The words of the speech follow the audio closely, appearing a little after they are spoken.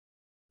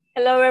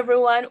Hello,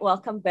 everyone.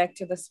 Welcome back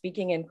to the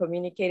Speaking and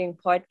Communicating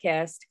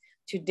podcast.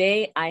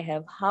 Today, I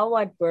have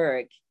Howard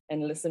Berg,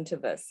 and listen to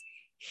this.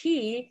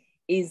 He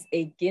is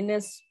a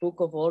Guinness Book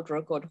of World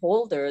Record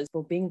holder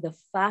for being the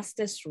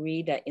fastest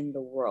reader in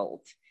the world.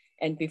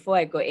 And before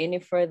I go any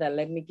further,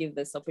 let me give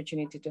this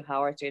opportunity to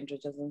Howard to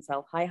introduce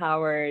himself. Hi,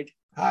 Howard.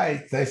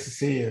 Hi, nice to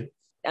see you.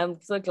 I'm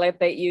so glad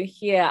that you're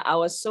here. I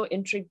was so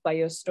intrigued by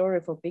your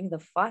story for being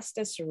the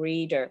fastest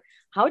reader.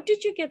 How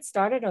did you get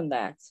started on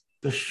that?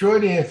 The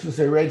short answer is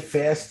I read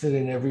faster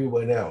than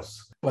everyone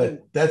else,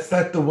 but that's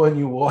not the one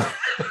you want.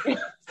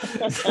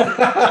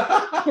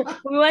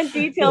 We want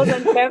details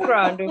and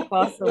background if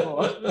possible.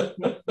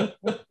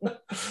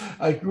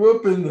 I grew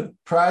up in the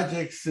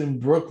projects in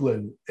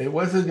Brooklyn. It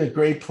wasn't a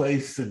great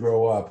place to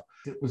grow up.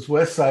 It was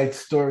West Side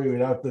Story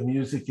without the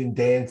music and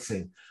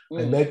dancing.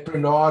 I met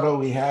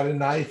Bernardo. He had a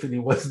knife and he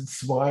wasn't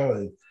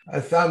smiling. I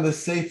found the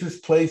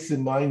safest place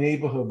in my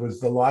neighborhood was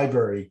the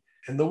library.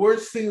 And the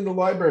worst thing in the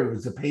library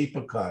was the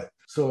paper cut.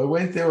 So I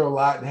went there a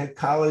lot and had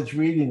college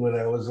reading when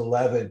I was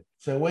 11.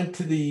 So I went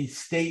to the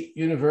State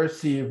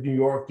University of New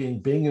York in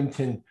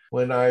Binghamton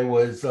when I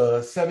was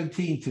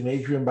 17 to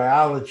major in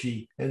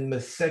biology. In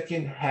the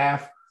second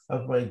half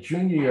of my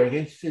junior year, I got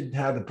interested in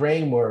how the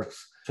brain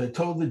works. So I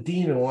told the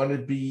dean I wanted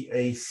to be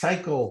a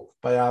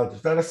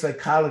psychobiologist, not a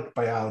psychotic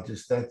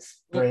biologist.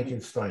 That's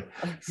Frankenstein.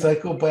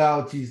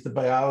 Psychobiology is the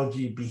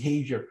biology of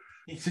behavior.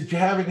 He said, you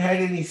haven't had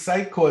any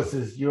psych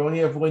courses. You only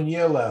have 1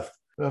 year left.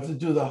 You have to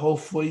do the whole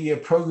 4-year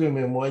program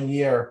in 1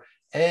 year.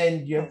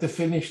 And you have to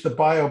finish the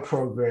bio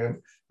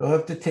program. You'll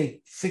have to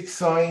take 6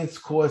 science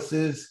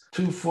courses,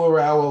 2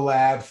 4-hour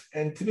labs.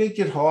 And to make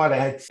it hard, I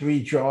had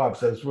 3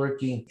 jobs. I was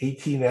working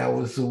 18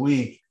 hours a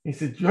week. He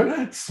said, you're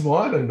not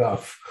smart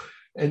enough.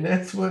 And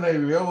that's when I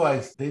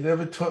realized they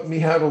never taught me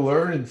how to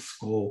learn in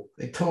school.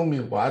 They told me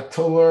what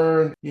to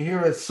learn. You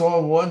hear a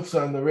song once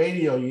on the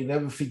radio, you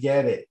never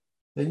forget it.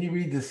 Then you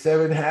read the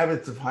 7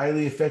 habits of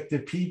highly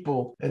effective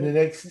people, and the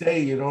next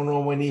day you don't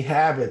know any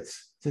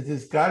habits. So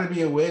there's got to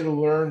be a way to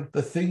learn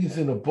the things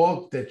in a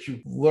book that you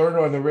learn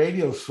on the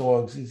radio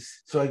songs.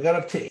 So I got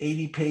up to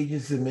 80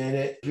 pages a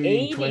minute,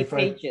 reading 25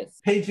 pages.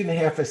 Page and a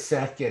half a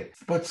second.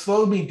 What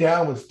slowed me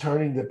down was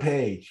turning the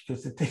page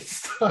because it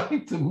takes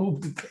time to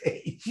move the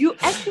page. You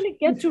actually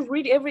get to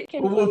read every...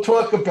 Well, we'll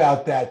talk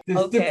about that.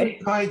 There's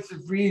different kinds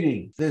of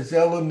reading. There's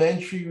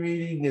elementary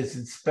reading, there's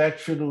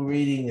inspectional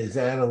reading, there's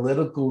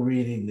analytical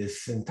reading, there's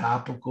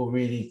syntopical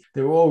reading.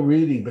 They're all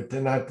reading, but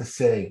they're not the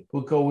same.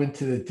 We'll go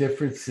into the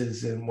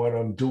differences in what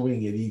I'm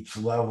doing at each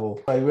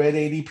level. I read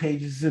 80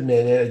 pages a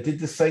minute. I did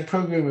the psych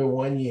program in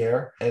 1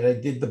 year, and I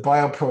did the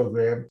bio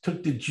program,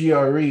 took the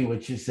GRE,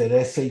 which is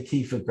an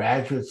SAT for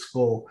graduate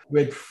school,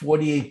 read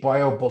 48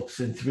 bio books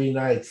in 3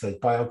 nights, like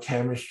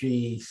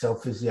biochemistry, cell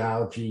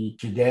physiology,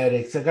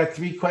 genetics. I got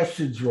 3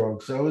 questions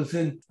wrong, so I was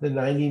in the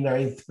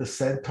 99th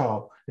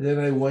percentile. And then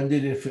I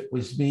wondered if it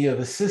was me or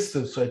the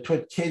system. So I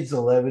taught kids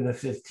 11 to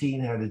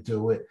 15 how to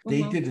do it.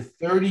 They did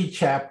a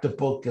 30-chapter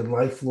book in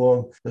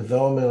lifelong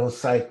developmental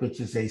psych, which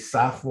is a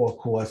sophomore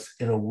course,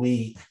 in a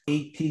week.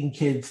 18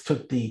 kids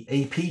took the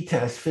AP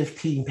test,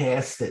 15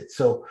 passed it.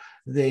 So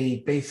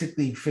they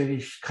basically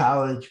finished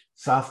college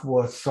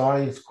sophomore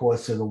science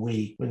course in a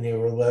week when they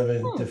were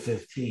 11 to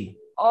 15.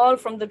 All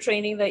from the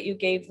training that you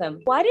gave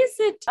them. What is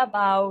it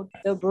about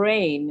the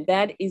brain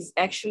that is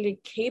actually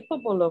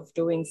capable of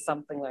doing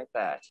something like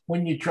that?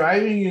 When you're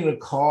driving in a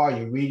car,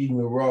 you're reading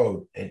the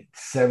road at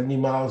 70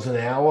 miles an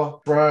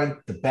hour, front,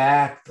 the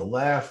back, the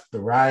left,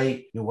 the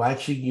right. You're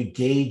watching your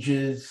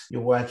gauges.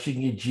 You're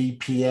watching your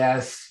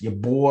GPS. You're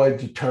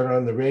bored. You turn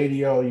on the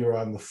radio. You're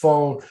on the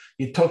phone.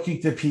 You're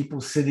talking to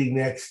people sitting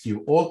next to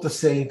you all at the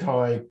same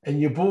time, and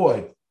you're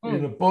bored.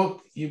 In a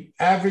book, you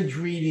average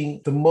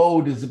reading, the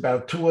mode is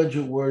about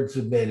 200 words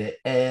a minute,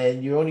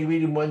 and you only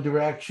read in one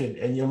direction,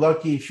 and you're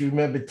lucky if you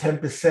remember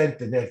 10%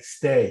 the next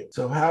day.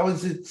 So how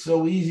is it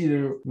so easy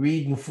to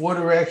read in 4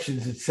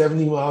 directions at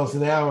 70 miles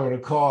an hour in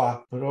a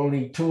car, but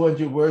only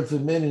 200 words a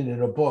minute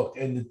in a book?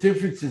 And the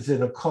difference is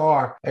in a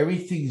car,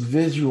 everything's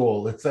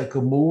visual. It's like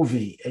a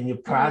movie, and you're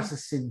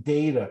processing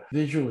data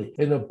visually.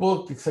 In a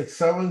book, it's like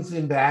someone's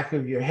in the back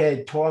of your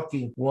head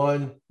talking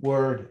one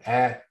word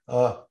at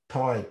a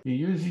time.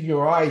 You're using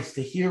your eyes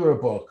to hear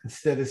a book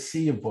instead of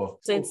see a book.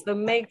 So it's the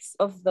mix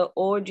of the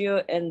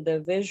audio and the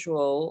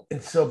visual.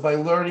 And so by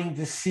learning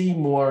to see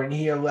more and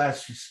hear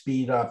less, you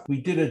speed up. We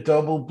did a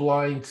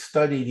double-blind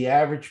study. The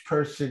average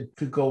person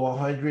could go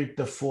 100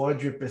 to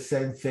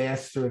 400%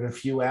 faster in a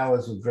few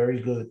hours with very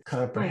good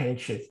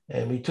comprehension.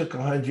 And we took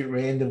 100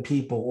 random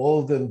people.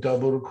 All of them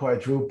doubled or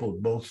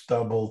quadrupled, most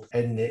doubled.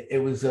 And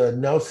it was a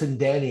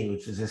Nelson-Denny,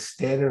 which is a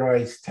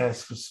standardized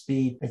test for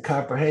speed and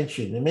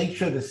comprehension. And make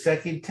sure the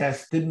second test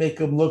didn't make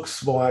them look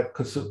smart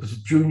because it was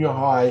junior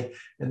high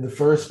and the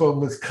first one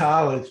was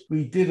college.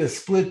 We did a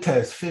split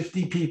test.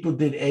 50 people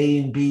did A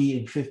and B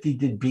and 50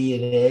 did B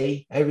and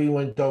A.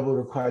 Everyone doubled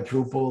or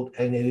quadrupled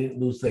and they didn't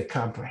lose their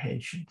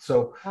comprehension.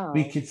 So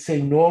we could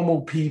say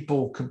normal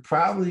people could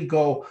probably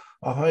go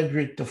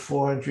 100 to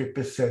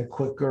 400%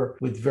 quicker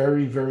with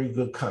very, very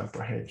good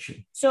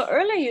comprehension. So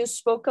earlier you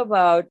spoke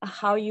about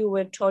how you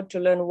were taught to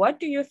learn. What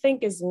do you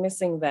think is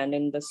missing then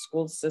in the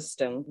school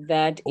system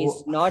that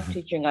is not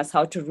teaching us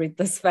how to read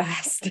this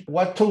fast?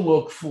 What to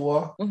look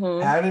for,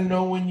 how to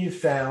know when you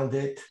found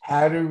it,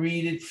 how to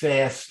read it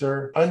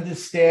faster,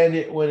 understand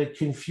it when it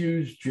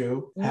confused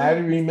you, how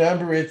to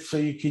remember it so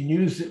you can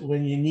use it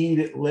when you need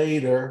it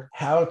later,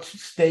 how to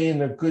stay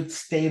in a good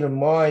state of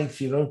mind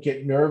so you don't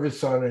get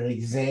nervous on an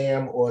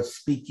exam or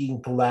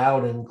speaking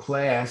loud in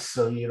class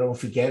so you don't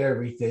forget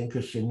everything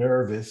because you're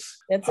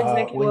nervous. That's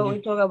exactly what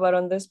we talk about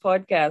on this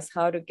podcast,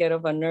 how to get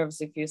over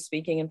nerves if you're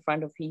speaking in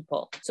front of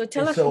people. So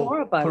tell us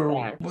more about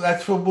that. Well,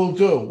 that's what we'll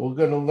do. We're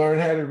going to learn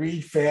how to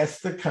read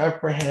faster,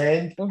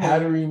 comprehend, how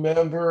to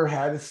remember,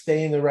 how to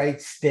stay in the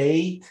right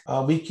state.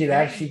 We could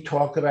actually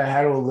talk about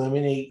how to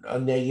eliminate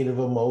negative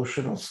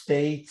emotional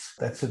states.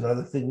 That's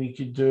another thing we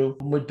could do.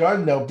 When we're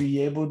done, they'll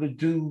be able to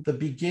do the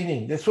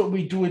beginning. That's what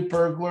we do at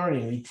Berg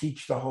Learning. We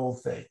teach the whole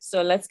thing.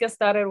 So let's get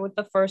started with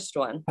the first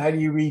one. How do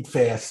you read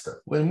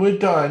faster? When we're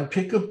done,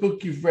 pick a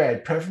book you've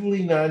read,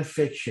 preferably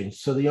nonfiction.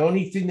 So the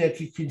only thing that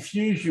could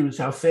confuse you is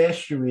how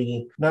fast you're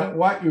reading, not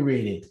what you're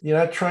reading. You're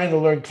not trying to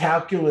learn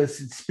calculus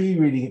and speed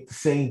reading at the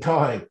same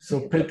time.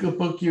 So pick a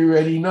book you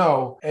already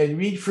know and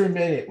read for a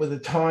minute with a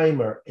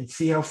timer and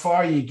see how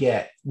far you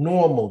get.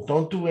 Normal.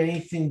 Don't do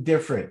anything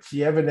different. So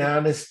you have an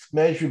honest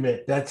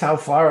measurement. That's how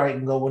far I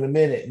can go in a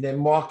minute. And then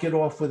mark it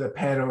off with a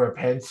pen or a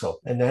pencil.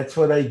 And that's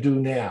what I do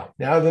now.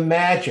 Now the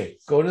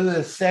magic. Go to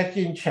the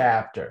second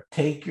chapter.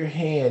 Take your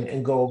hand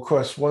and go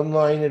across one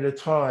line at a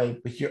time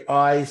with your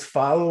eyes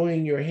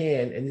following your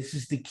hand. And this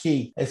is the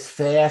key. As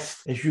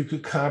fast as you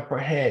could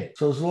comprehend.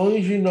 So as long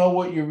as you know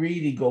what you're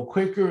reading, go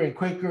quicker and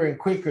quicker and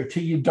quicker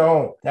till you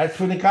don't. That's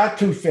when it got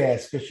too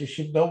fast because you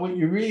should know what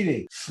you're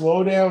reading.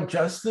 Slow down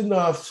just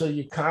enough so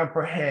you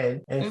comprehend,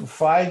 and for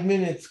 5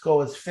 minutes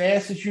go as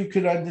fast as you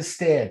can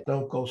understand.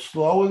 Don't go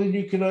slower than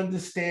you can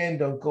understand.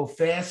 Don't go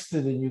faster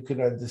than you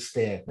can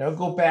understand. Now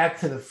go back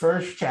to the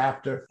first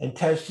chapter and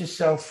test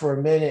yourself for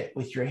a minute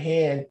with your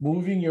hand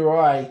moving your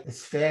eye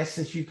as fast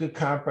as you could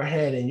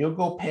comprehend, and you'll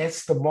go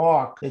past the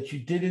mark that you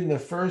did in the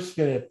first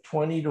minute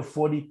 20 to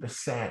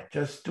 40%,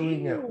 just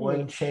doing that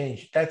one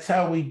change. That's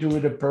how we do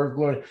it at Berg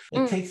Learning.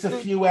 It takes a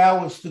few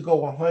hours to go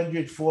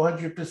 100,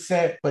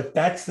 400%, but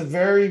that's the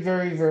very,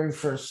 very, very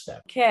first step.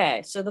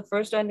 Okay, so the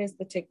first one is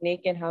the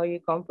technique and how you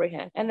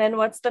comprehend. And then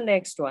what's the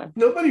next one?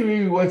 Nobody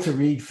really wants to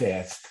read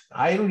fast.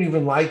 I don't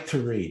even like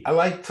to read. I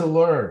like to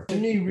learn. To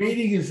me,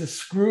 reading is a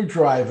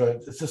screwdriver.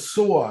 It's a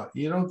saw.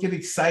 You don't get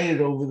excited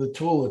over the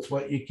tool. It's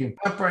what you can.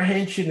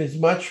 Comprehension is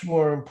much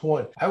more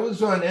important. I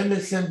was on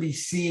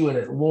MSNBC when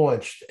it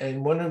launched,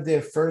 and one of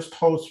their first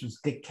hosts was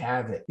Dick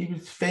Cavett. He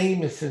was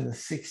famous in the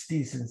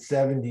 60s and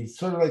 70s,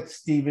 sort of like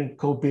Stephen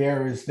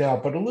Colbert is now,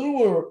 but a little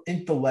more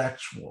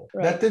intellectual.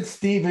 Right. Not that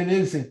Stephen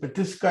isn't, but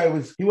this guy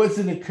he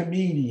wasn't a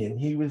comedian.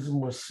 He was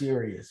more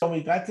serious. So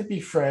we got to be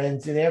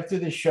friends. And after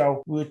the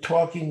show, we were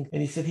talking,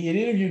 and he said he had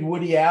interviewed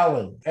Woody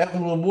Allen,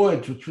 Evelyn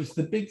Woods, which was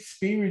the big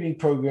speed reading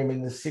program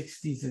in the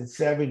 60s and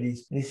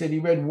 70s. And he said he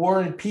read War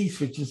and Peace,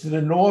 which is an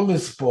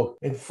enormous book,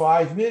 in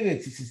 5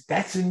 minutes. He says,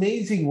 "That's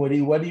amazing,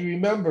 Woody. What do you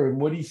remember?"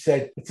 And Woody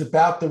said, "It's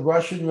about the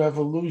Russian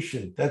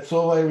Revolution. That's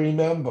all I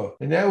remember."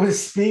 And that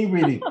was speed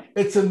reading.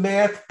 It's a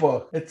math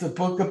book. It's a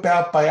book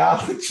about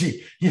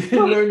biology. You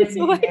didn't learn any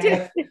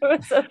math. You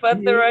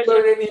didn't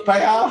learn any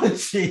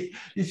biology.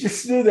 You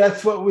just knew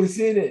that's what was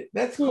in it.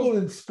 That's called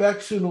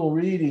inspectional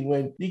reading.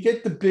 When you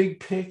get the big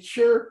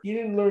picture, you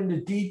didn't learn the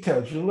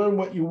details. You learn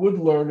what you would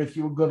learn if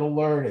you were going to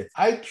learn it.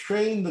 I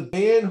trained the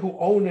man who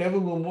owned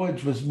Evelyn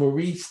Woods was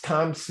Maurice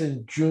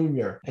Thompson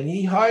Jr. And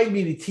he hired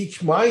me to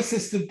teach my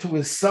system to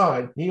his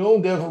son. He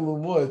owned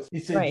Evelyn Woods. He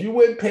said, "You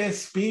went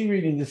past speed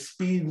reading to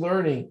speed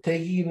learning,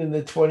 taking it in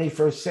the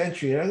 21st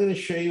century. And I'm going to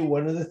show you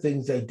one of the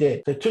things I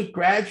did." I took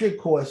graduate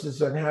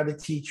courses on how to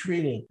teach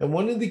reading. And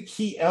one of the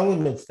key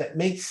elements that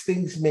makes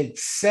things make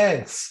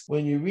sense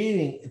when you're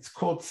reading, it's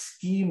called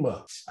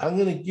schema. I'm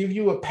going to give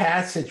you a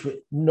passage with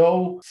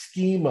no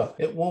schema.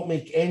 It won't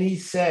make any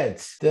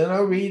sense. Then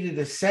I'll read it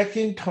a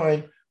second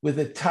time with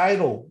a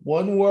title,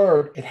 one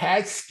word, it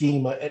has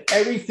schema, and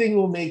everything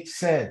will make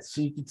sense.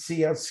 So you can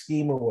see how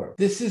schema works.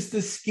 This is the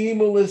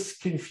schemaless,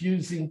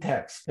 confusing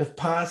text. If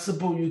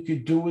possible, you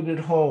could do it at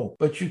home,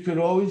 but you could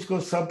always go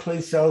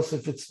someplace else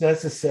if it's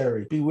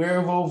necessary. Beware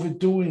of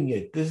overdoing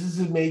it. This is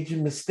a major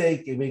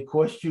mistake. It may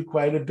cost you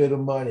quite a bit of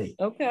money.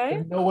 Okay. I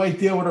have no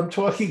idea what I'm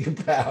talking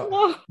about.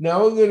 No.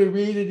 Now I'm going to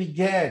read it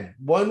again.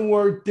 One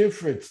word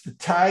difference, the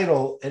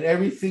title, and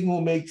everything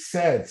will make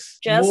sense.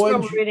 Just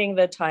from reading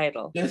the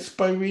title. Just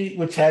by reading,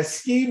 which has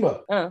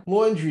schema.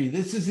 Laundry,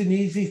 this is an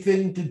easy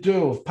thing to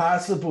do. If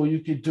possible, you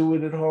could do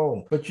it at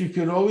home, but you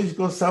can always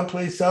go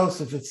someplace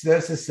else if it's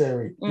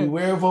necessary.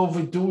 Beware of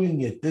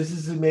overdoing it. This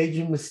is a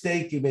major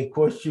mistake. It may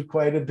cost you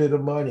quite a bit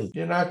of money.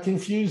 You're not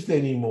confused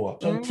anymore.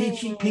 So I'm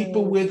teaching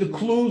people where the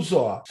clues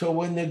are. So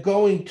when they're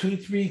going 2,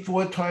 3,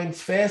 4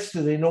 times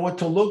faster, they know what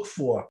to look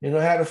for. They know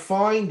how to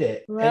find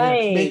it. Right. And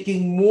it's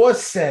making more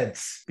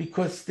sense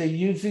because they're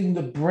using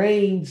the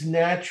brain's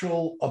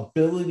natural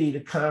ability to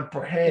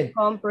comprehend.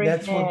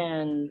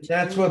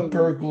 That's what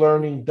Berg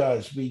Learning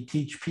does. We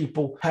teach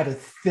people how to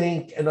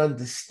think and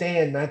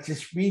understand, not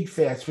just read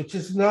fast, which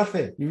is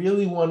nothing. You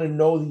really want to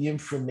know the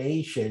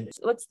information.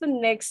 What's the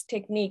next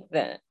technique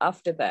then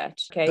after that?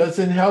 Okay.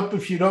 Doesn't help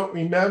if you don't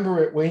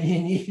remember it when you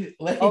need it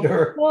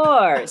later. Of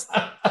course.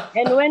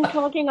 And when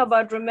talking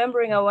about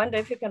remembering, I wonder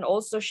if you can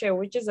also share,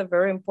 which is a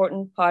very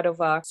important part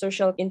of our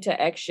social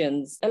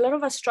interactions. A lot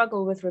of us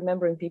struggle with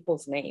remembering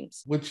people's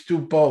names. Which do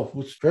both.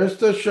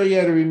 First, I'll show you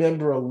how to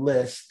remember a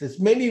list. There's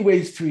many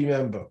ways to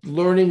remember.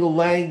 Learning a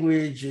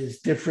language is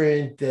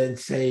different than,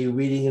 say,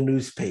 reading a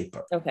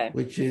newspaper. Okay.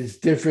 Which is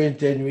different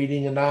than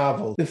reading a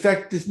novel. In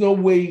fact, there's no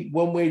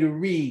one way to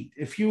read.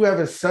 If you have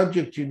a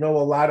subject you know a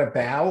lot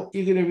about,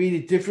 you're going to read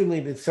it differently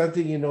than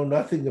something you know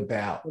nothing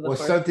about, or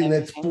something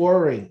that's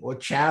boring or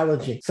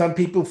challenging. Some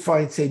people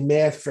find, say,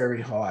 math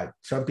very hard.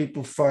 Some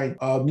people find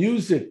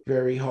music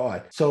very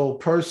hard. So a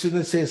person,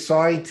 let's say a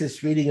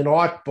scientist reading an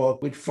art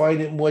book, would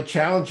find it more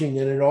challenging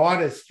than an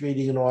artist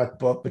reading an art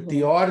book, but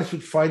the artist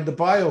would find the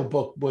bio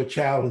book more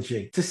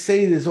challenging. To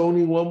say there's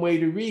only one way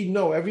to read,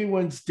 no,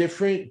 everyone's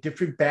different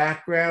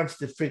backgrounds,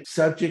 different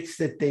subjects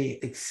that they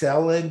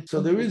excel in.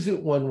 So there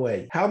isn't one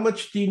way. How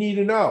much do you need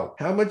to know?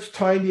 How much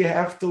time do you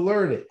have to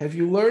learn it? Have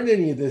you learned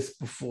any of this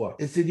before?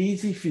 Is it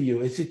easy for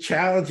you? Is it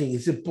challenging?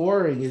 Is it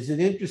boring? Is it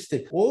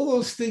interesting? All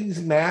those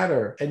things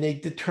matter, and they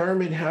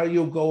determine how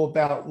you'll go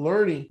about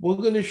learning. We're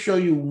going to show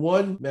you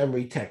one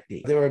memory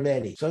technique. There are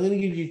many. So I'm going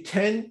to give you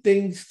 10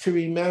 things to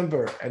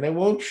remember, and I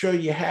won't show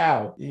you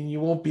how, and you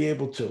won't be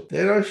able to.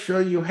 Then I'll show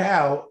you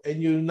how,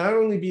 and you'll not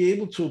only be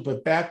able to,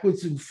 but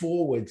backwards and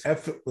forwards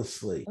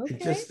effortlessly in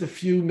just a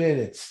few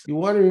minutes. You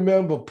want to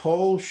remember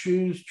pole,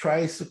 shoes,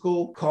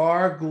 tricycle,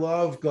 car,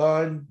 glove,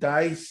 gun,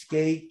 dice,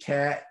 skate,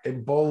 cat,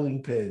 and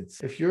bowling pins.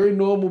 If you're a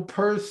normal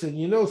person,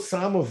 you know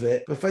some of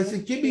it. But if I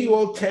said, give me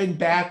all 10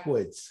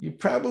 backwards, you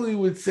probably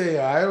would say,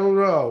 I don't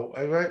know.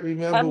 I might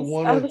remember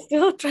one. I'm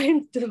still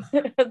trying to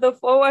the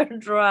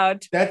forward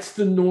route. That's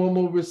the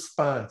normal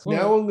response.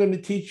 Now I'm going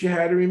to teach you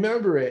how to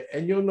remember it,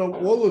 and you'll know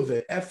all of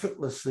it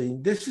effortlessly.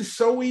 This is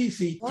so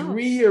easy.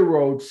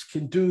 3-year-olds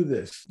can do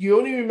this. You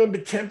only remember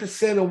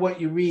 10% of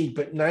what you read,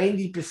 but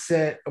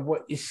 90% of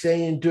what you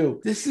say and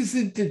do. This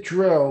isn't the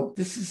drill.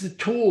 This is a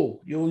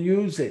tool. You'll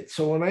use it.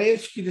 So when I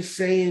ask you to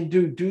say and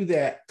do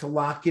that to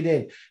lock it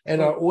in,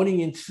 and our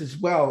audience as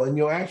well, and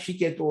you'll actually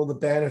get all the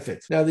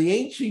benefits. Now, the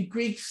ancient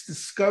Greeks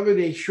discovered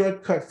a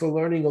shortcut for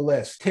learning a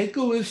list. Take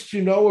a list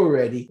you know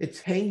already. It's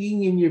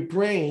hanging in your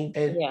brain,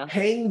 and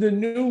hang the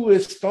new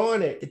list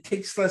on it. It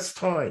takes less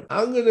time.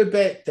 I'm going to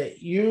bet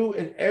that you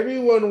and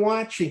everyone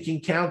watching can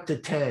count to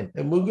 10.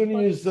 And we're going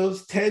to use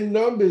those 10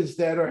 numbers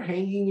that are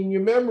hanging in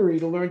your memory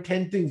to learn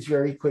 10 things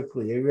very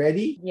quickly. Are you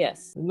ready?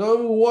 Yes.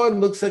 Number 1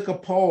 looks like a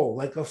pole,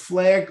 like a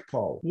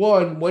flagpole.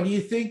 1, what do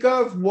you think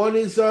of? 1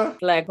 is a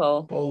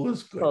flagpole. Pole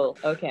is good. Pole.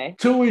 Okay.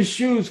 2 is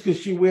shoes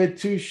because you wear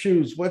 2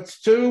 shoes. What's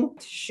 2?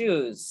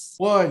 Shoes.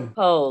 1.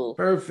 Pole.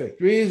 Perfect.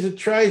 3 is a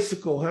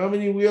tricycle. How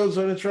many wheels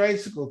on a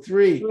tricycle?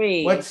 3.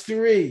 3. What's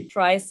 3?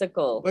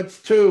 Tricycle.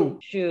 What's 2?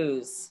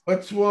 Shoes.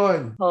 What's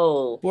 1?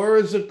 Pole. 4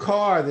 is a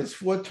car. There's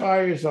 4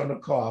 tires on a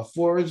car.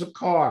 4 is a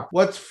car.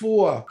 What's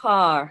 4?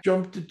 Car.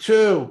 Jump to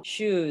 2.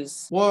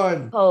 Shoes.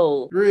 1.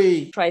 Pole.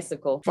 3.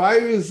 Tricycle.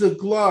 5 is a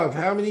glove.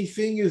 How many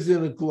fingers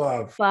in a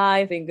glove?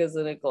 5 fingers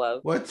in a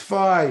glove. What's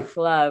 5?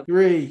 Glove.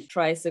 3.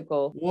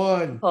 Tricycle.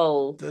 1.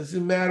 Pole.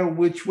 Doesn't matter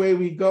which way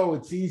we go.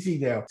 It's easy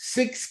now.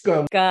 6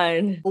 gun.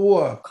 Gun.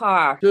 4.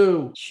 Car.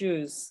 2.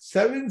 Shoes.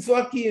 7's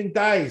lucky and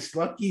dice.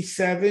 Lucky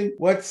 7.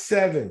 What's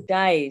 7?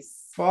 Dice.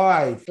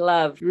 5.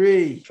 Glove.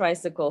 3.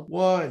 Tricycle.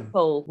 1.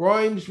 Pole.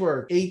 Rhymes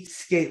work. 8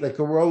 skate like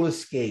a roller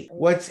skate.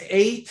 What's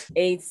 8?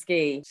 8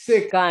 skate.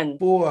 6. Gun.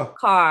 4.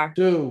 Car.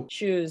 2.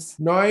 Shoes.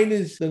 9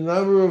 is the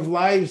number of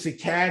lives a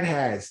cat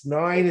has.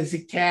 9 is a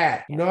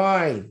cat.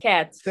 9.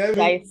 Cat. 7.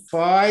 Dice.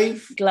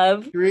 5.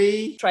 Glove.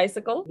 3.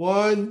 Tricycle.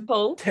 1.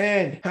 Pole.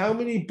 10. How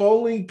many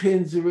bowling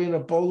pins are in a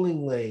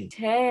bowling lane?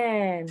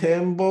 10.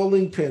 10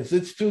 bowling pins.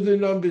 Let's do the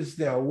numbers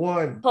now.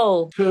 1.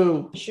 Pole.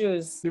 2.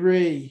 Shoes.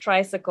 3.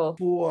 Tricycle.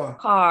 4.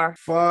 Car.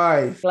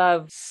 5.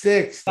 Glove.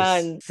 6.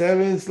 Gun.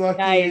 7's lucky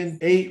Dice. and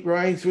 8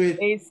 rhymes with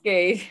 8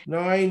 skate.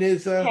 9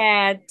 is a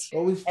Cat.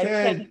 always And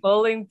 10. 10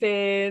 bowling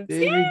pins.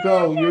 There you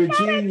go. You're a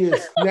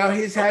genius. Now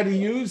here's how to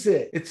use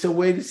it. It's a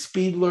way to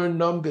speed learn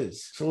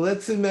numbers. So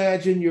let's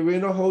imagine you're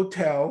in a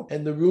hotel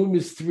and the room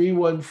is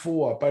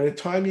 314. By the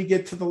time you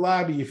get to the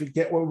lobby, you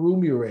forget what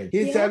room you're in.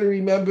 Here's how to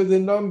remember the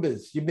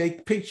numbers. You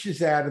make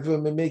pictures out of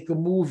them and make a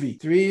movie.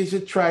 3 is a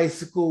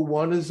tricycle.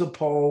 1 is a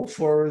pole.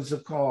 4 is a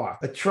car.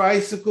 A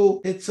tricycle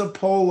Tricycle, it's a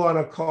pole on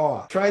a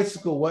car.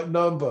 Tricycle, what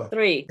number?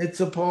 3. It's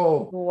a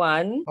pole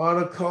 1.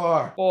 on a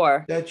car.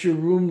 4. That's your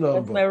room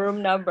That's my number.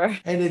 room number.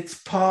 And it's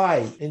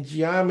pi in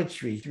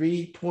geometry,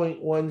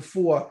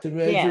 3.14 to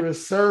measure a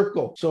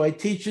circle. So I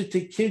teach it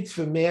to kids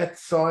for math,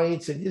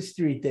 science, and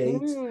history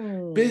dates.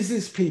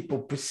 Business people,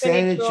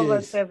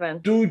 percentages,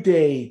 due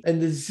date,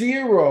 and the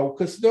 0,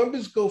 because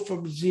numbers go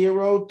from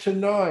 0 to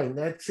 9.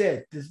 That's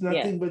it. There's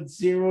nothing but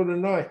 0 to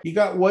 9. You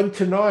got 1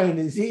 to 9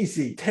 is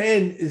easy.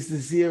 10 is the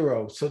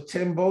 0. So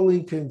 10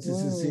 bowling pins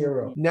is a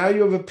 0. Now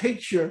you have a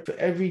picture for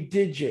every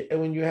digit. And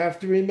when you have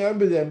to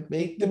remember them,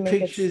 make the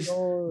pictures,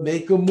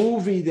 make a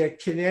movie that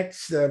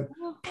connects them,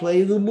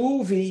 play the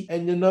movie,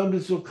 and the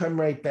numbers will come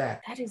right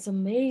back. That is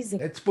amazing.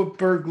 That's what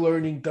Berg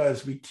Learning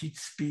does. We teach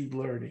speed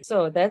learning.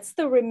 So that's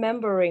the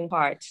remembering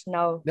part.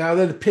 Now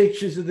the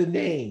pictures of the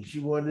names.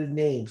 You wanted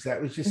names.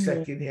 That was your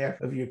second half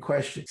of your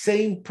question.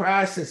 Same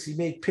process. You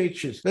make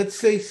pictures. Let's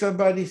say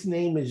somebody's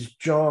name is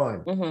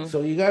John.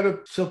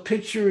 So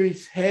picture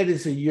his head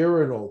as a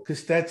urinal,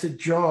 because that's a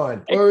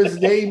John. Or his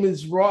name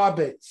is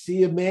Robert.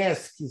 See a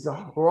mask. He's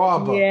a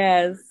robber.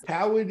 Yes.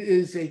 Howard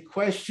is a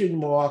question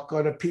mark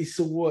on a piece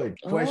of wood.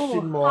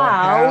 Question mark.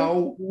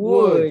 How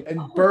would.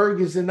 And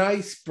Berg is an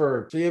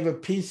iceberg. So you have a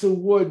piece of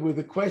wood with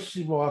a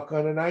question mark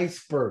on an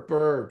iceberg.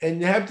 Berg.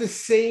 And you have the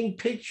same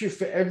picture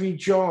for every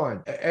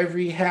John,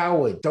 every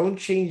Howard. Don't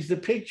change the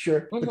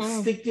picture, but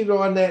stick it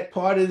on that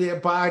part of their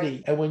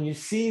body. And when you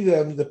see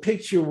them, the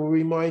picture will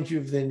remind you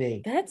of their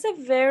name. That's a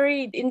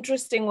very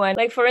interesting one.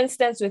 Like, for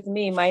instance, with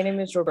me, my name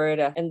is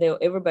Roberta, and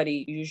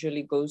everybody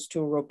usually goes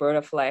to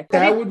Roberta Flack.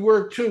 That would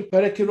work too.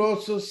 But I could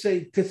also say,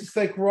 because it's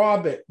like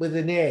Robert with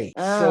an A.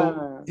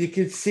 So you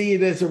could see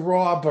it as a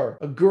robber,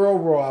 a girl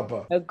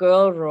robber. A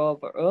girl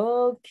robber.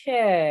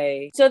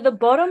 Okay. So the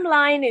bottom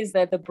line is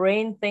that the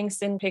brain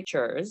thinks in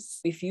pictures.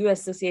 If you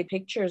associate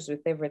pictures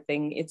with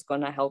everything, it's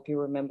going to help you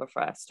remember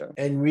faster.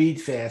 And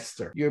read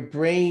faster. Your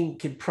brain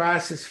can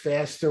process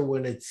faster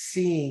when it's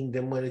seeing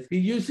than when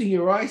you're using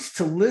your eyes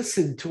to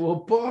listen to a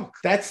book.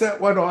 That's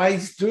not what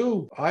eyes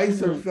do.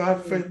 Eyes are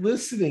not for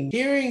listening.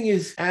 Hearing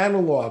is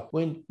analog.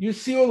 When you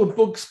see all the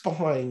books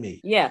behind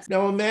me. Yes.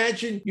 Now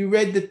imagine you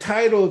read the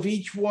title of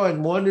each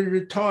one at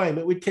a time.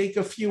 It would take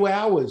a few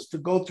hours to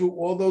go through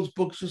all those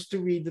books just to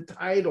read the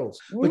titles.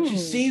 But you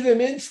see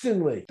them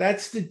instantly.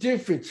 That's the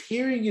difference.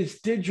 Hearing is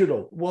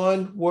digital,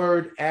 one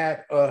word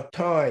at a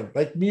time.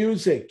 Like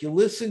music, you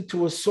listen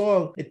to a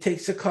song, it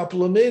takes a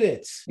couple of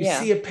minutes. You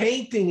see a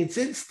painting, it's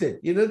instant.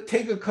 You don't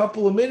take a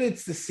couple of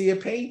minutes to see a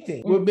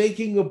painting. We're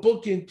making a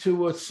book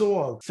into a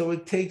song, so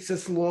it takes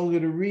us longer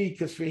to read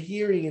because we're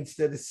hearing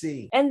instead of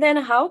seeing. And then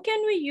how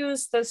can we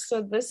use this?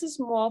 So this is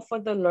more for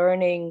the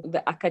learning,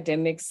 the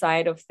academic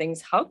side of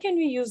things. How can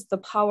we use the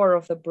power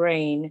of the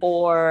brain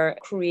for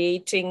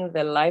creating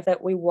the life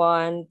that we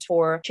want,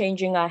 for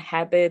changing our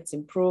habits,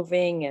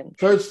 improving? And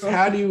first,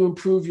 how do you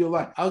improve your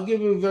life? I'll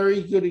give a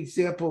very good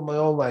example of my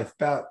own life.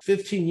 About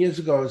 15 years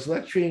ago, I was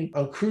lecturing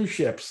on cruise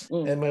ships,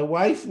 and my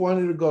wife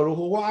wanted to go to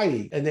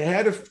Hawaii, and they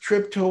had a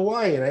trip to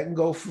Hawaii, and I can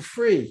go for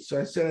free. So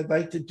I said, I'd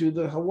like to do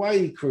the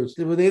Hawaii cruise.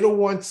 They said, well, they don't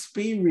want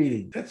speed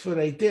reading. That's what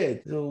I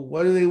did. So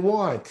what do they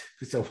want?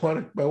 Because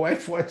my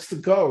wife wants to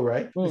go,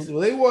 right? I said,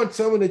 well, they want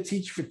someone to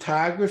teach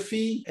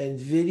photography and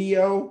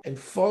video and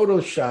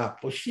Photoshop.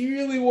 Well, she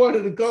really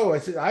wanted to go. I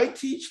said, I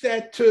teach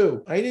that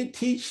too. I didn't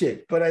teach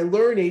it, but I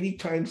learned 80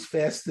 times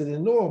faster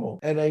than normal.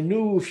 And I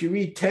knew if you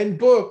read 10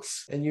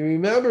 books and you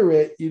remember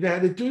it, you know how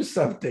to do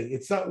something.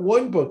 It's not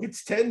one book,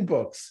 it's 10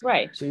 books.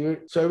 Right.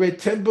 So I read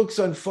 10 books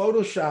on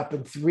Photoshop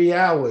in 3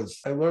 hours.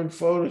 I learned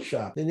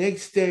Photoshop. The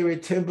next day, I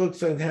read 10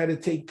 books on how to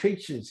take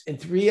pictures. In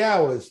 3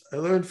 hours, I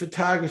learned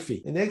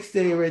photography. The next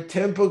day, I read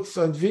 10 books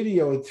on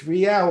video. In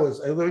 3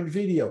 hours, I learned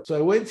video. So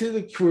I went to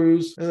the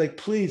cruise and like,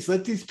 please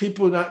let these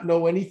people not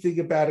know anything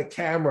about a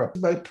camera.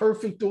 My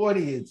perfect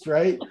audience,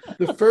 right?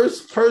 The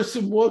first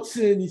person walks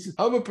in, he says,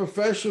 I'm a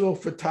professional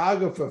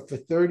photographer for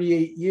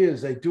 38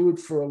 years. I do it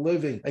for a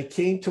living. I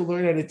came to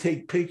learn how to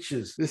take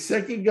pictures. The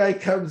second guy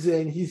comes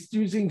in, he's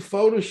using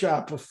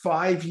Photoshop for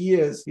 5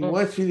 years. He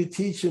wants me to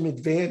teach him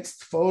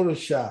advanced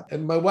Photoshop.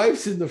 And my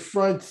wife's in the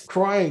front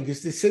crying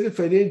because they said if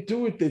I didn't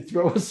do it, they'd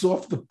throw us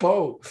off the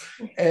boat.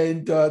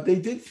 And they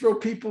did throw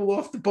people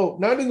off the boat,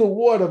 not in the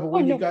water, but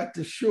when you got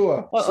to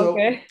shore.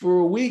 For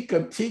a week,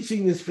 I'm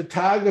teaching this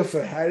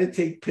photographer how to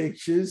take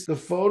pictures. The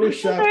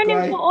Photoshop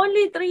guy. For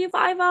only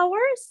 3-5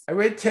 hours? I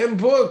read 10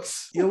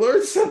 books. You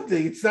learn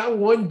something. It's not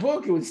one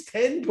book. It was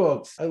 10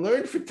 books. I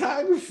learned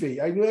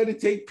photography. I knew how to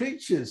take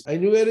pictures. I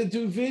knew how to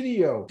do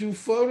video, do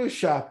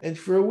Photoshop. And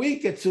for a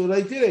week, that's what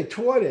I did. I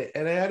taught it.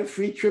 And I had a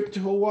free trip to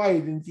Hawaii.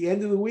 And at the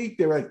end of the week,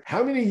 they're like,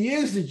 how many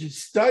years did you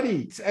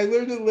study? I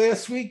learned it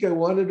last week. I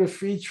wanted a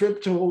free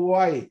trip to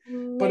Hawaii.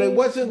 But I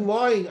wasn't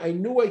lying. trying. I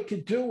knew I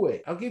could do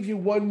it. I'll give you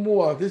one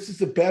more. This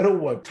is a better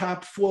one.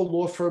 Top 4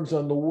 law firms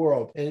on the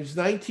world. And it was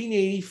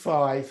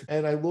 1985,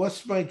 and I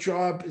lost my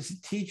job as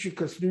a teacher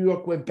because New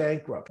York went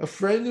bankrupt. A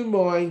friend of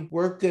mine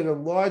worked at a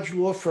large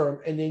law firm,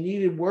 and they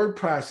needed word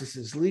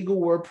processors, legal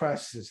word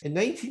processors. In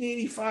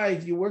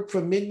 1985, you worked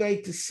from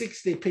midnight to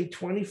 6. They paid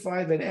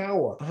 $25 an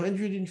hour,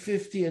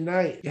 $150 a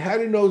night. You had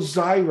to know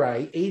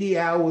Xywrite, 80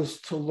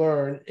 hours to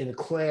learn in a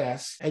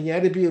class, and you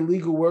had to be a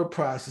legal word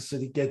processor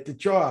to get the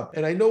job.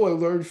 And I know I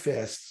learned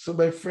fast. So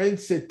my friend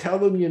said, tell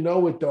them you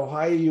know it, they'll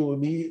hire you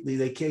immediately.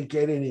 They can't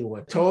get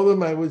anyone. Told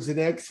them I was an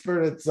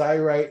expert at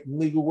Xywrite and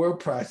legal word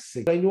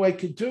processing. I knew I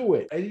could do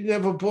it. I didn't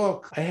have a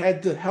book. I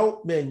had the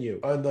help menu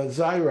on the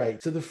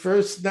Xywrite. So the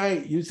first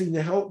night using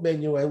the help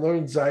menu, I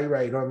learned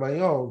Xywrite on my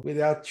own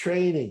without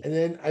training. And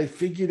then I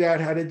figured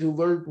out how to do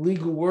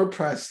legal word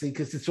processing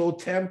because it's all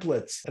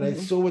templates. And I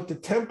saw what the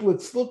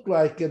templates look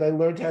like, and I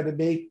learned how to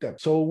make them.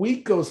 So a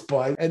week goes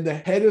by, and the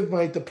head of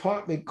my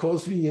department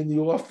calls me in the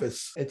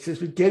office and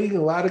says, we're getting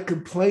a lot of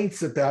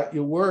complaints about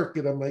your work.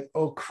 And I'm like,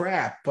 oh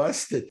crap,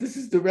 busted. This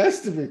is the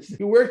rest of it.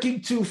 You're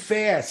working too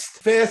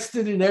fast,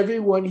 faster than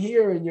everyone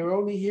here, and you're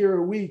only here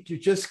a week. You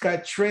just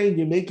got trained.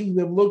 You're making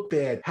them look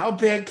bad. How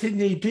bad can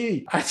they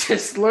be? I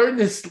just learned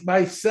this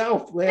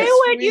myself last week.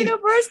 They went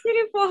university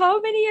for how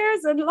many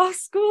years and law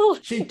school?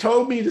 She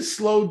told me to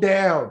slow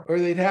down or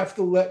they'd have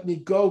to let me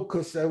go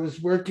because I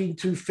was working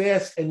too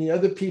fast and the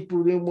other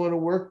people didn't want to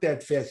work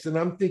that fast. And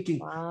I'm thinking,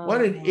 wow,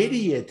 what an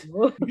idiot.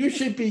 You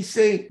should be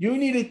saying, you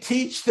need to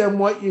teach them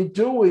what you're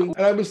doing.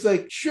 And I was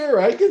like, sure,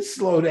 I can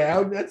slow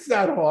down. That's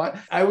not hard.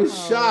 I was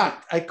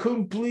shocked. I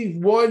couldn't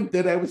believe, one,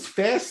 that I was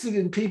faster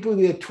than people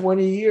there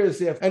 20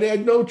 years after. And I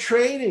had no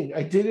training.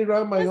 I did it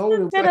on my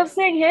own. Instead of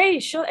saying, hey,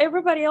 show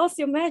everybody else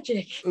your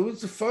magic. It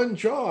was a fun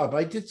job.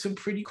 I did some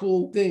pretty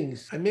cool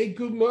things. I made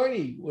good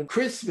money when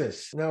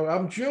Christmas. Now,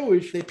 I'm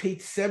Jewish. They paid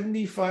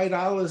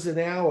 $75 an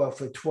hour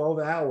for 12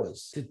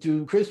 hours to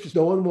do Christmas.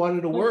 No one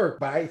wanted to work.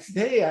 But I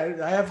said, hey,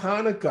 I have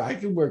Hanukkah. I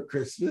can work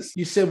Christmas.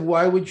 You said,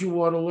 why would you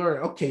want to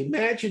learn? Okay,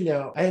 imagine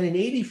now. I had an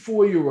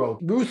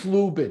 84-year-old, Ruth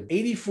Lubin,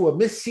 84,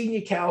 Miss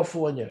Senior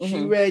California.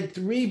 She read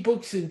 3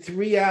 books in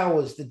 3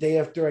 hours the day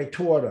after I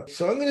taught her.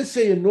 So I'm going to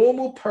say a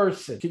normal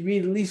person could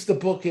read at least a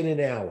book in an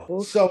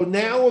hour. So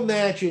now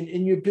imagine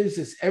in your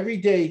business, every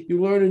day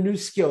you learn a new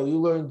skill. You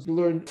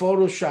learn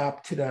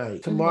Photoshop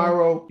tonight.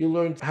 Tomorrow you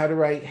learn how to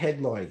write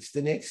headlines.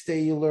 The next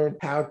day you learn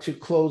how to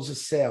close a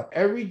sale.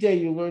 Every day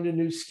you learn a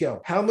new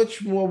skill. How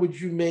much more would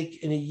you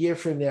make in a year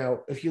from now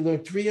if you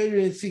learned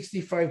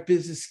 365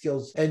 business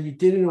skills and you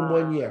did it in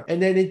 1 year?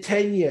 And then in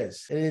 10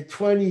 years, and in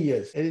 20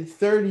 years, and in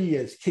 30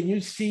 years, can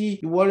you see,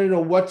 you want to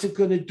know what's it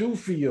going to do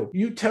for you?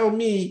 You tell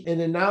me,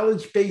 in a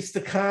knowledge-based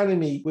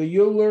economy where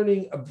you're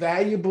learning a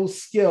valuable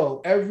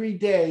skill every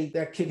day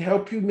that can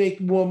help you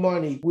make more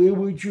money, where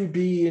would you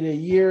be in a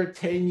year,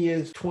 10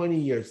 years, 20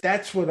 years?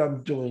 That's what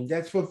I'm doing.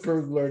 That's what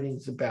Verb Learning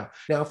is about.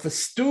 Now, for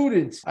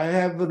students, I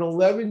have an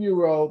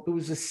 11-year-old who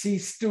was a C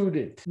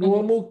student,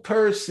 normal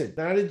person,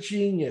 not a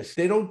genius.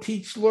 They don't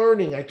teach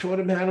learning. I taught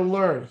him how to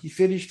learn. He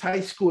finished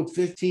high school at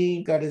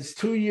 15, got his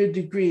 2-year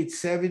degree at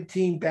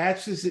 17,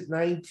 bachelor's at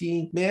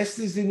 19,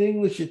 master's in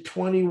English at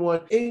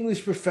 21,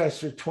 English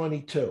professor at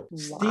 22. Wow.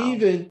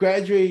 Stephen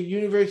graduated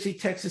University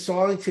of Texas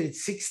Arlington at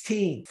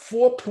 16,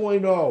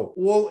 4.0,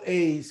 all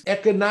A's,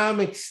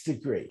 economics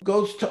degree.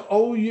 Goes to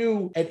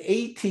OU at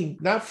 18,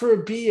 not for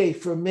a BA,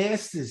 for a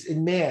master's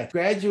in math.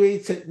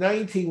 Graduates at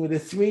 19 with a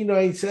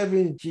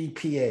 397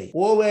 GPA.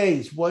 All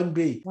A's,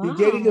 1B. Wow. You're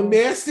getting a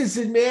master's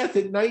in math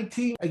at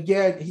 19.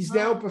 Again, he's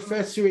now a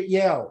professor at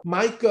Yale.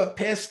 Micah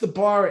passed the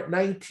bar at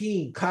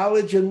 19,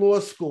 college and law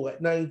school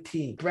at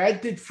 19.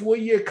 Brad did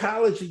 4-year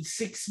college in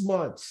 6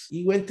 months.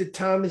 He went to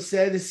Thomas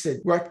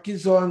Edison,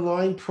 Rutgers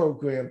online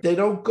program. They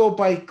don't go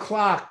by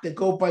clock, they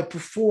go by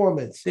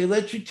performance. They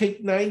let you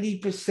take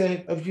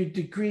 90% of your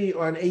degree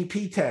on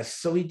AP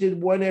tests. So he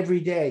did 1 every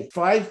day,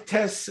 5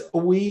 tests a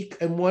week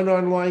and 1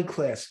 online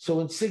class. So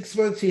in 6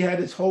 months, he had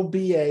his whole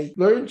BA,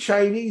 learned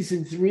Chinese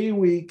in 3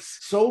 weeks,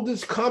 sold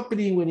his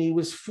company when he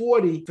was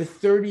 40 for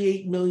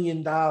 $38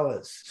 million.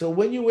 So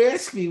when you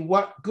ask me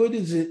what good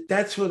is it,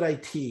 that's what I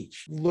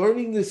teach.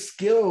 Learning the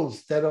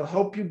skills that'll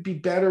help you be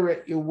better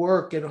at your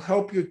work and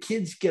help your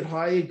kids get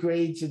higher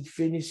grades and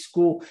finish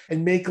school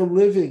and make a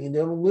living, and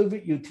they'll live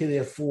with you till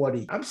they're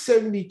 40. I'm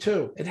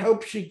 72. It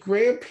helps your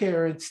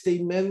grandparents stay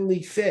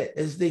mentally fit.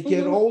 As they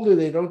get older,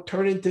 they don't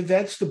turn into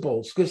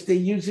vegetables because they're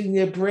using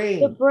their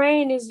brain. The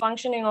brain is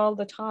functioning all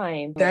the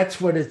time. That's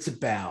what it's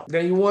about. Now,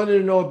 you wanted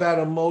to know about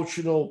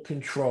emotional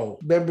control.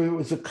 Remember, it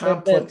was a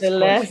complex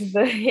question.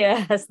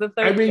 Yes, the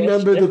third I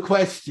remember question. the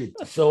question,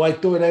 so I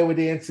thought I would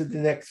answer the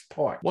next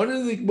part. One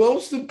of the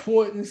most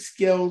important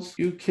skills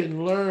you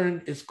can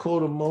learn is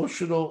called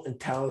emotional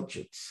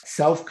intelligence,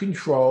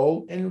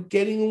 self-control, and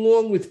getting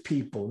along with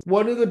people.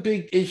 One of the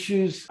big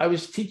issues, I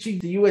was teaching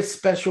the U.S.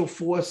 Special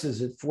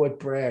Forces at Fort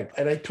Bragg,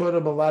 and I taught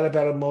them a lot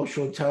about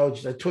emotional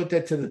intelligence. I taught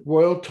that to the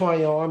Royal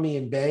Thai Army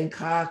in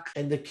Bangkok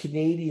and the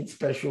Canadian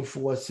Special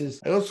Forces.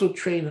 I also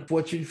trained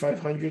Fortune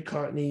 500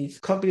 companies.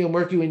 The company I'm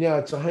working with now,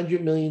 it's a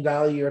 $100 million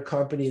 $100 a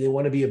company. They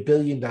want to be $1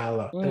 billion.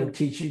 And I'm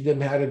teaching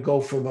them how to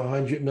go from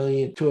 100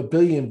 million to $1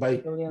 billion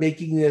by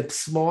making them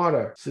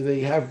smarter. So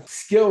they have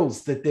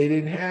skills that they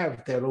didn't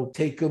have that'll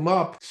take them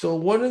up. So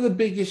one of the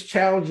biggest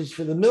challenges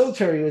for the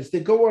military is they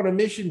go on a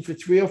mission for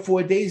 3 or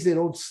 4 days, they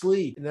don't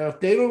sleep. Now, if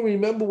they don't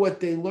remember what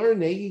they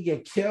learned, they can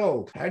get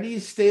killed. How do you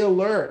stay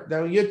alert?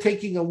 Now, you're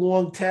taking a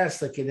long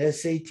test like an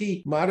SAT.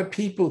 A lot of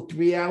people,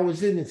 3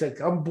 hours in, it's like,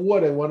 I'm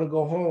bored, I want to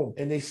go home.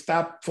 And they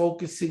stop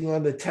focusing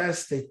on the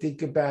test. They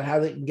think about how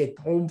they can get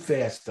home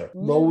faster,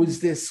 lowers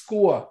their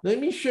score. Let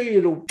me show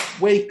you to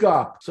wake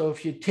up. So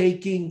if you're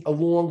taking a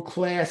long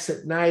class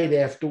at night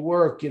after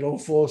work, you don't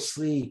fall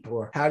asleep,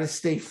 or how to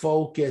stay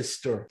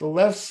focused, or the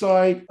left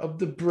side of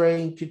the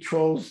brain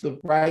controls the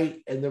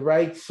right and the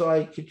right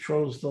side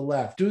controls the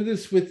left. Do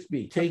this with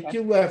me. Take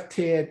your left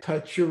hand,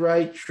 touch your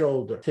right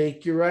shoulder.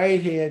 Take your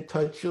right hand,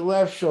 touch your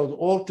left shoulder.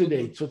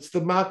 Alternate. So it's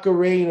the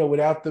Macarena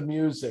without the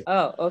music.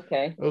 Oh,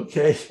 okay.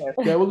 Okay.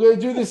 Now we're going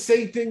to do the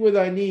same thing with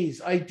our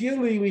knees.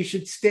 Ideally, we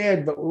should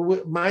stand, but we're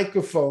with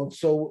microphones.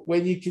 So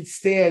when you can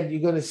stand,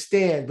 you're going to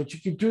stand, but you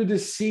can do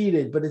this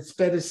seated, but it's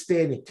better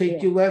standing.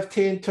 Take your left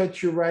hand,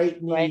 touch your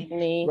right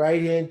knee.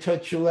 Right hand,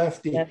 touch your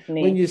left knee.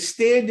 When you're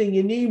standing,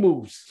 your knee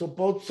moves. So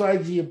both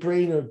sides of your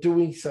brain are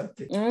doing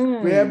something.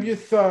 Grab your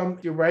thumb,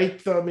 your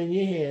right thumb in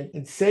your hand,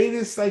 and say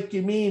this like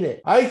you mean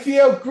it. I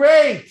feel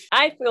great.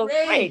 I feel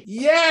great.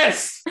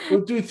 Yes.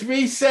 We'll do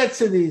 3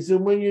 sets of these.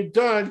 And when you're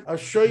done, I'll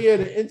show you how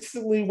to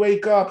instantly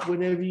wake up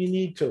whenever you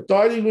need to.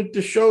 Starting with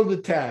the shoulder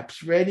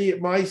taps, ready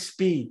at my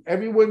speed.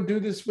 Everyone do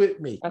this with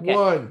me. Okay.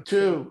 1,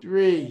 2,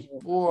 3,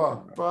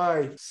 4,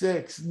 5,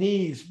 6.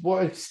 Knees.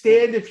 Boy,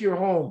 stand if you're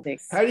home.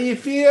 6. How do you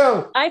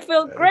feel? I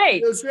feel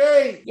great. I feel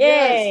great.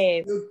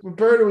 Yay. Yes.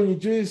 Roberta, when you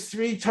do this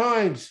 3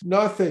 times,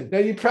 nothing. Now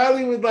you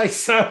probably would like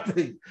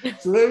something.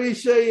 So let me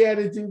show you how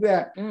to do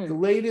that. The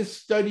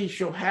latest studies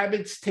show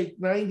habits take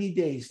 90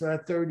 days,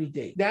 not 30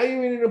 days. Now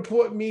you're in an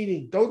important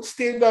meeting. Don't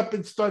stand up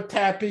and start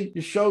tapping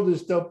your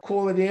shoulders. They'll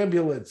call an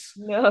ambulance.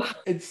 No.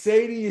 And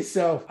say to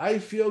yourself, I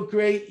feel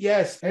great.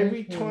 Yes.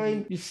 Every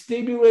time you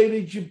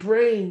stimulated your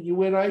brain, you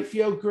went, I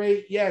feel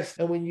great. Yes.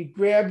 And when you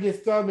grab your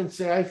thumb and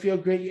say, I feel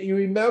great, you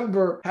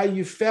remember how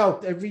you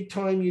felt every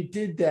time you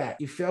did that.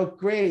 You felt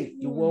great.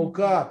 You woke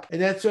up.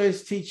 And that's why I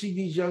was teaching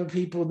these young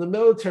people in the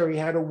military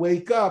how to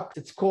wake up.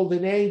 It's called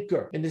an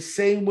anchor. In the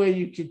same way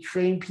you can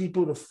train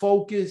people to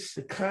focus,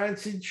 to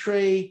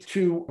concentrate,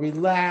 to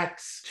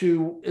relax,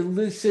 to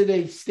elicit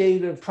a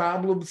state of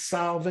problem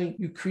solving.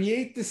 You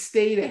create the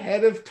state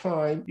ahead of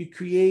time. You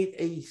create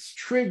a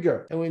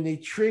trigger. And when they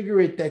trigger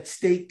it, that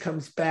state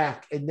comes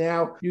back. And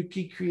now you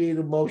can create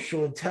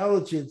emotional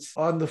intelligence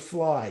on the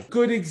fly.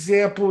 Good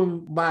example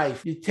in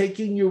life. You're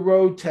taking your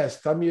road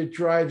test. I'm your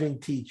driving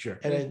teacher.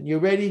 And you're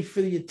ready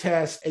for your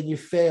test and you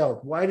failed.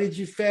 Why did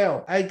you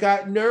fail? I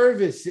got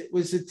nervous. It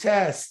was a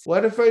test.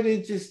 What if I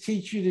didn't just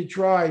teach you to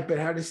drive, but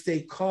how to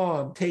stay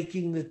calm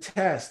taking the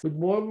test? Would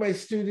more of my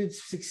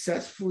students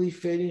successfully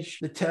finish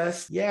the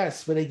test?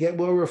 Yes. Would they get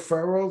more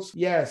referrals?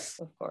 Yes.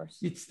 Of course.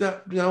 It's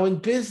not, in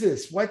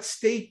business, what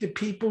state do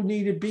people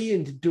need to be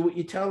in to do what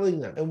you're telling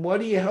them? And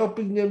what are you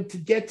helping them to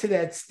get to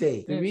that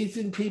state? The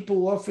reason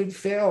people often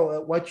fail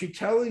at what you're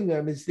telling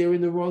them is they're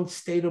in the wrong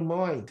state of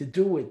mind to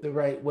do it the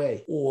right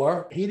way.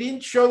 Or you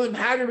didn't show them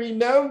how to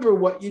remember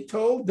what you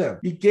told them.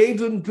 You gave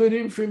them good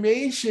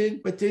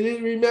information, but they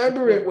didn't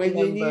remember it when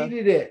they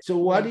needed it. So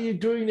what are you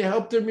doing to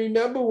help them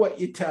remember what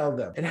you tell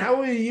them? And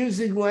how are you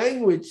using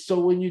language so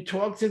when you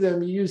talk to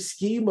them, you use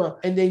schema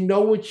and they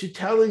know what you're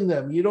telling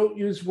them? You don't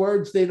use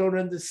words they don't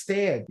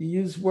understand. You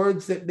use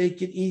words that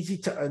make it easy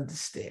to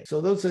understand.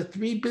 So those are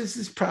 3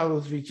 business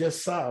problems we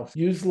just solved.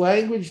 Use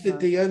language that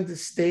they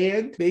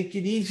understand, make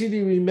it easy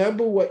to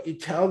remember what you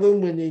tell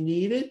them when they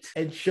need it,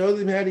 and show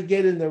them how to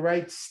get in the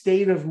right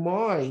state of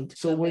mind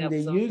so when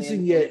they're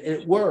using it,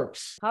 it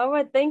works.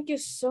 Howard, thank you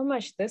so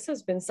much. This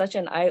has been such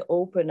an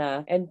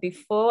eye-opener. And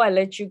before I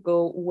let you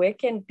go, where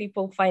can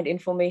people find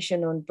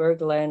information on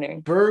Berg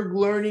Learning?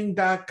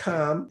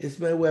 BergLearning.com is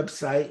my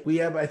website. We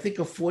have, I think,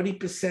 a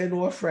 40%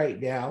 off right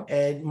now.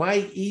 And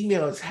my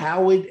email is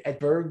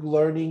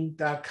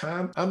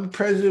howard@berglearning.com. I'm the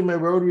president of my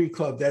Rotary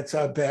Club. That's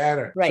our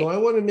banner. Right. So I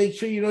want to make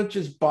sure you don't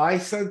just buy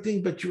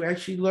something, but you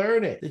actually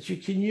learn it, that you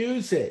can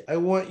use it. I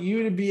want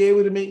you to be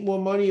able to make more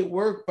money at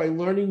work by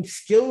learning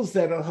skills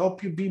that'll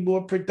help you be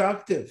more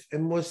productive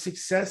and more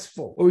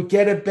successful, or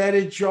get a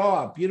better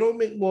job. You don't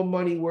make more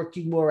money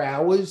working more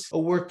hours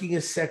or working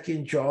a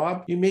second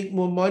job. You make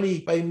more money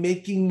by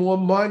making more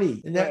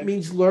money. And that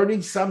means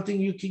learning something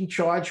you can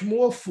charge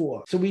more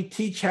for. So we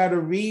teach how to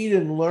read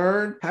and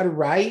learn how to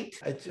write.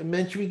 I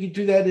mentioned we could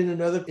do that in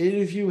another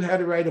interview, how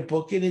to write a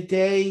book in a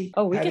day.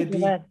 Oh, we can do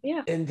that.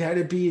 Yeah. And how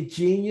to be a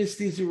genius.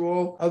 These are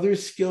all other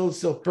skills.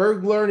 So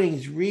Berg Learning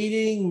is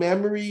reading,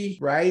 memory,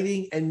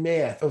 writing, and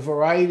math. A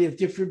variety of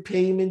different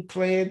payment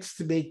plans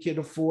to make it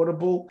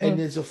affordable. And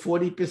there's a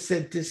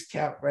 40%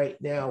 discount right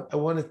now. I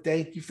want to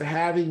thank you for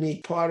having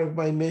me, part of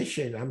my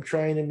mission. I'm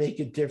trying to make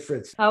a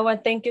difference.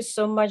 Howard, thank you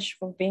so much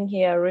for being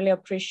here. I really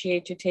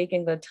appreciate you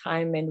taking the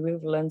time, and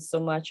we've learned so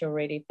much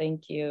already.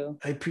 Thank you.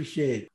 I appreciate it.